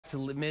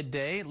to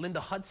midday.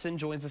 Linda Hutson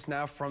joins us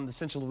now from the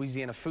Central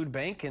Louisiana Food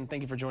Bank, and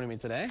thank you for joining me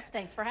today.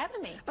 Thanks for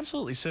having me.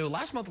 Absolutely. So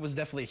last month was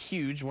definitely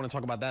huge. I want to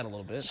talk about that a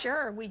little bit.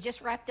 Sure. We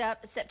just wrapped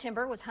up.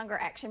 September was Hunger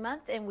Action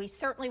Month, and we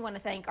certainly want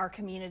to thank our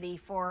community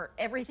for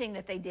everything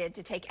that they did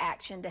to take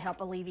action to help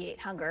alleviate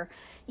hunger.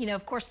 You know,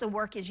 of course, the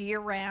work is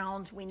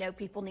year-round. We know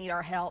people need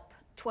our help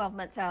 12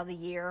 months out of the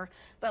year,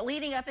 but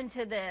leading up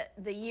into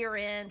the year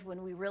end,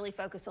 when we really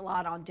focus a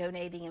lot on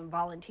donating and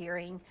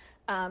volunteering,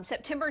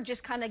 September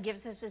just kind of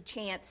gives us a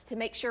chance to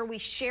make sure we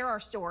share our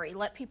story,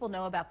 let people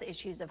know about the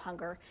issues of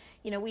hunger.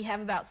 You know, we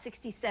have about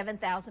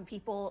 67,000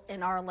 people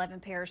in our 11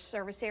 parish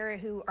service area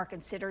who are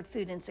considered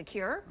food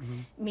insecure,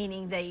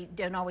 meaning they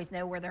don't always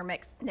know where their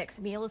next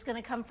meal is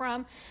going to come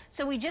from.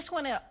 So we just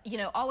want to, you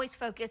know, always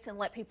focus and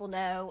let people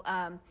know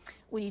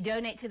when you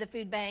donate to the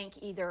food bank,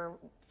 either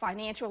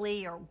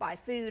financially or by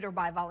food or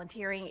by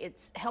volunteering,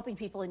 it's helping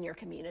people in your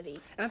community.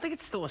 And I think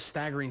it's still a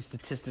staggering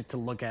statistic to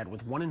look at,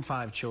 with 1 in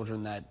 5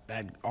 children that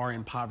are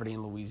in poverty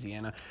in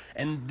Louisiana.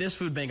 And this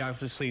food bank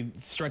obviously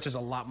stretches a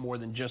lot more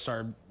than just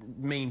our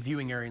main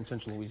viewing area in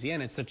Central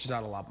Louisiana. It stretches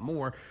out a lot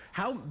more.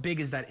 How big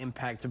is that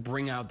impact to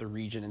bring out the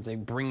region and to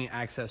bring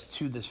access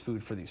to this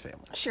food for these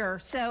families? Sure.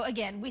 So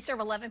again, we serve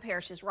 11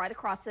 parishes right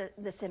across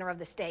the center of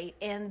the state.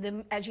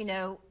 And as you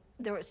know,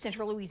 the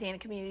Central Louisiana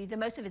community, the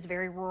most of it's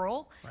very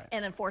rural,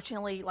 and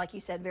unfortunately, like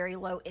you said, very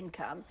low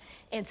income.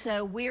 And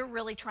so we're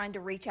really trying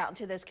to reach out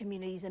into those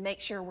communities and make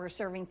sure we're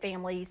serving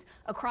families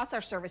across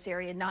our service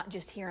area, not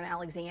just here in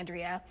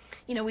Alexandria.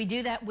 You know, we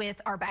do that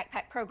with our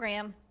backpack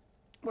program.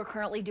 We're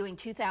currently doing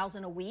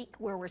 2,000 a week,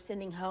 where we're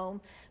sending home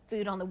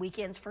food on the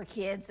weekends for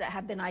kids that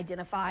have been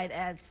identified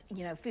as,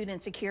 you know, food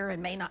insecure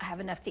and may not have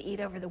enough to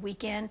eat over the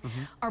weekend.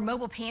 Our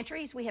mobile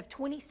pantries, we have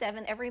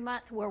 27 every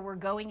month, where we're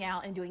going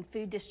out and doing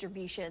food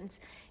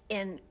distributions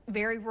in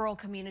very rural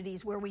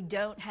communities where we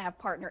don't have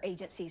partner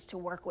agencies to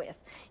work with.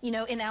 You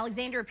know, in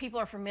Alexandria, people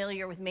are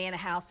familiar with Manna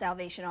House,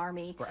 Salvation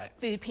Army,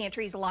 food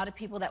pantries, a lot of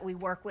people that we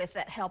work with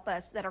that help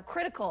us, that are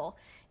critical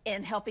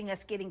in helping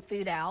us getting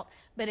food out.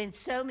 But in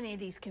so many of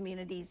these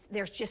communities,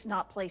 there's just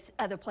not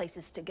other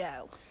places to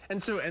go.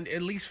 And so, and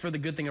at least for the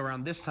good thing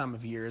around this time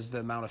of year is the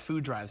amount of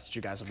food drives that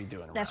you guys will be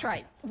doing around. That's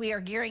right. We are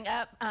gearing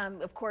up.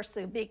 Of course,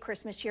 the big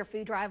Christmas cheer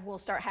food drive will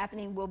start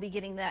happening. We'll be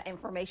getting that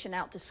information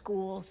out to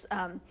schools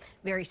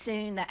very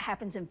soon. That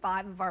happens in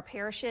 5 of our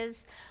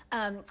parishes.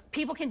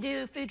 People can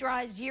do food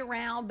drives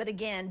year-round, but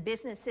again,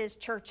 businesses,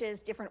 churches,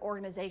 different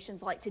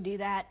organizations like to do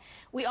that.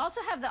 We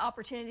also have the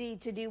opportunity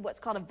to do what's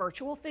called a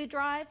virtual food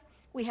drive.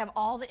 We have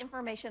all the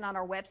information on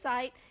our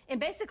website, and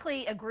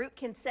basically a group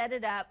can set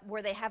it up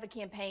where they have a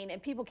campaign and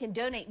people can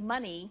donate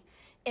money,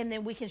 and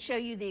then we can show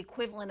you the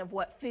equivalent of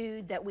what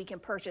food that we can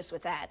purchase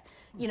with that.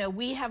 You know,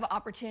 we have an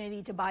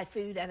opportunity to buy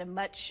food at a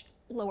much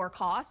lower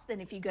cost than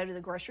if you go to the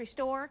grocery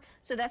store.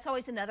 So that's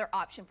always another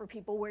option for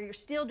people, where you're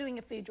still doing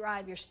a food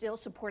drive, you're still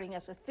supporting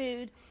us with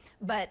food,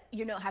 but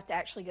you don't have to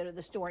actually go to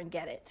the store and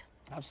get it.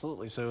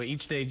 Absolutely. So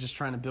each day just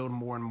trying to build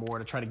more and more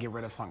to try to get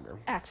rid of hunger.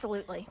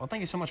 Absolutely. Well, thank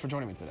you so much for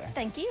joining me today.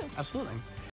 Thank you. Absolutely.